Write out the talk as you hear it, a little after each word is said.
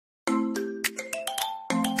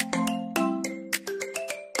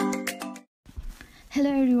Hello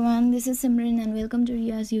everyone, this is Simran and welcome to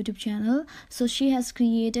Rhea's YouTube channel. So she has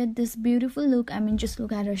created this beautiful look. I mean, just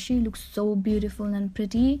look at her. She looks so beautiful and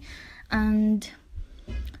pretty, and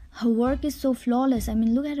her work is so flawless. I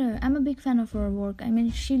mean, look at her. I'm a big fan of her work. I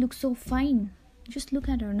mean, she looks so fine. Just look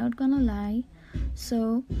at her, not gonna lie.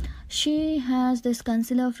 So she has this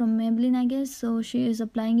concealer from Maybelline, I guess. So she is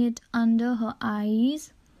applying it under her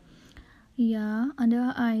eyes. Yeah, under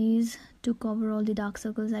her eyes to cover all the dark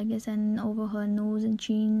circles, I guess, and over her nose and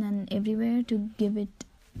chin and everywhere to give it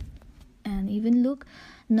an even look.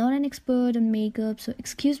 Not an expert on makeup, so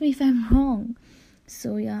excuse me if I'm wrong.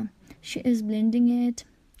 So yeah, she is blending it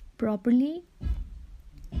properly,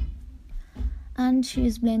 and she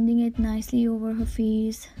is blending it nicely over her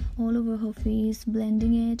face, all over her face,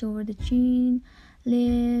 blending it over the chin,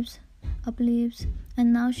 lips, upper lips,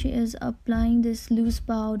 and now she is applying this loose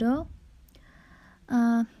powder.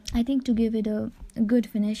 I think to give it a good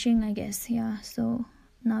finishing, I guess. Yeah, so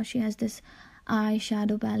now she has this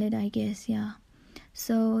eyeshadow palette, I guess. Yeah,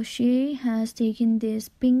 so she has taken this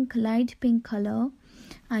light pink color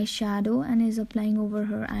eyeshadow and is applying over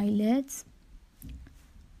her eyelids.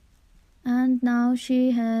 And now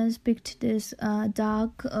she has picked this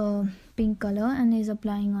dark pink color and is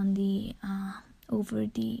applying on the over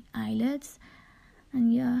the eyelids.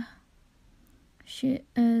 And yeah, she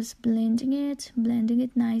is blending it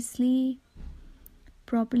nicely,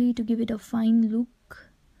 properly to give it a fine look.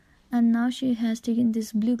 And now she has taken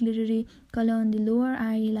this blue glittery color on the lower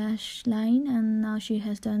eyelash line, and now she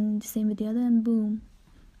has done the same with the other, and boom,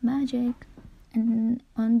 magic. And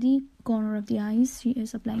on the corner of the eyes she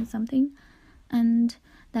is applying something, and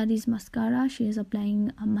that is mascara. She is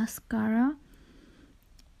applying a mascara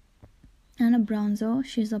and a bronzer.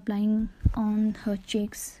 She is applying on her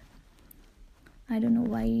cheeks. I don't know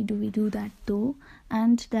why do we do that though.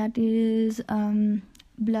 And that is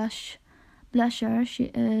blusher.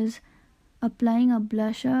 She is applying a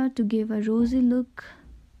blusher to give a rosy look,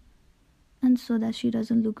 and so that she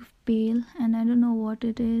doesn't look pale, and I don't know what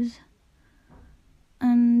it is.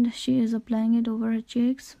 And she is applying it over her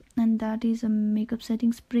cheeks, and that is a makeup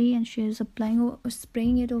setting spray, and she is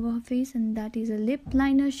spraying it over her face, and that is a lip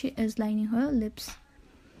liner. She is lining her lips,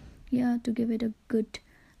 yeah, to give it a good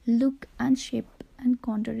look and shape and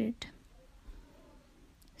contour it.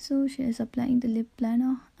 So she is applying the lip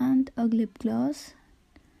liner and a lip gloss.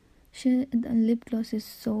 The lip gloss is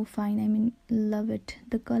so fine. I mean, love it.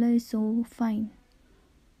 The color is so fine.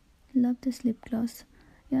 Love this lip gloss.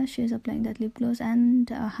 Yeah, she is applying that lip gloss and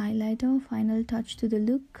a highlighter. Final touch to the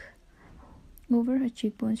look. Over her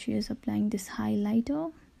cheekbones she is applying this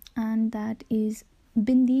highlighter, and that is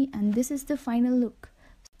bindi, and this is the final look.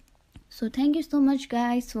 So thank you so much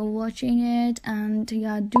guys for watching it, and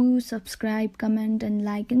yeah, do subscribe, comment and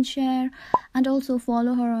like and share, and also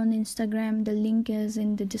follow her on Instagram. The link is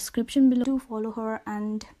in the description below. Do follow her,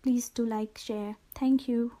 and please do like, share. Thank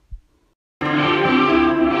you.